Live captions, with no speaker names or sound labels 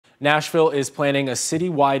Nashville is planning a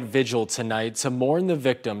citywide vigil tonight to mourn the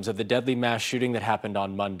victims of the deadly mass shooting that happened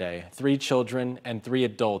on Monday. 3 children and 3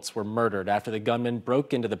 adults were murdered after the gunman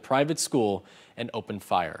broke into the private school and opened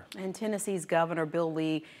fire. And Tennessee's Governor Bill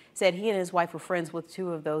Lee said he and his wife were friends with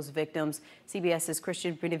 2 of those victims. CBS's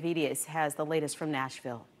Christian Benavides has the latest from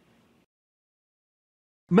Nashville.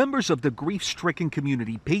 Members of the grief-stricken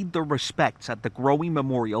community paid their respects at the growing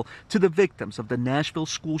memorial to the victims of the Nashville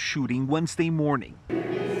school shooting Wednesday morning.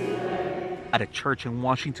 At a church in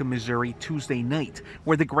Washington, Missouri Tuesday night,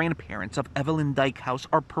 where the grandparents of Evelyn Dykhouse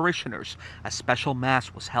are parishioners, a special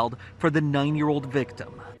mass was held for the 9-year-old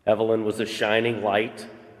victim. Evelyn was a shining light,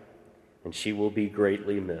 and she will be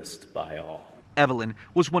greatly missed by all. Evelyn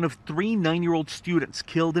was one of 3 9-year-old students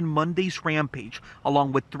killed in Monday's rampage,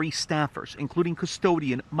 along with 3 staffers, including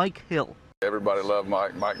custodian Mike Hill. Everybody loved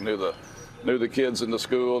Mike. Mike knew the kids in the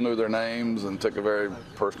school, knew their names, and took a very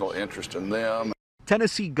personal interest in them.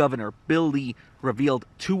 Tennessee Governor Bill Lee revealed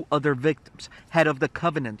 2 other victims. Head of the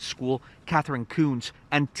Covenant School, Catherine Coons,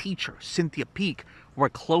 and teacher Cynthia Peak were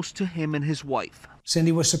close to him and his wife.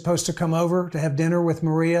 Cindy was supposed to come over to have dinner with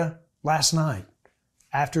Maria last night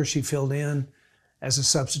after she filled in as a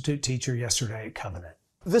substitute teacher yesterday at Covenant.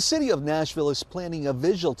 The city of Nashville is planning a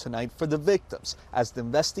vigil tonight for the victims as the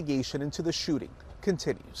investigation into the shooting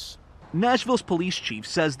continues. Nashville's police chief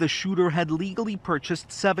says the shooter had legally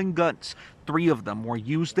purchased 7 guns. 3 of them were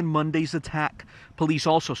used in Monday's attack. Police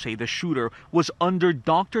also say the shooter was under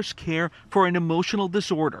doctor's care for an emotional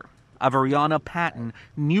disorder. Avariana Patton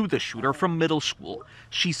knew the shooter from middle school.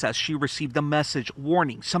 She says she received a message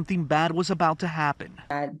warning something bad was about to happen.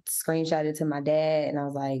 I screenshot it to my dad and I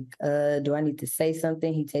was like, do I need to say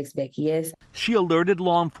something? He texts back, yes. She alerted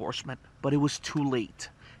law enforcement, but it was too late.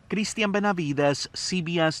 Christian Benavides,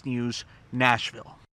 CBS News, Nashville.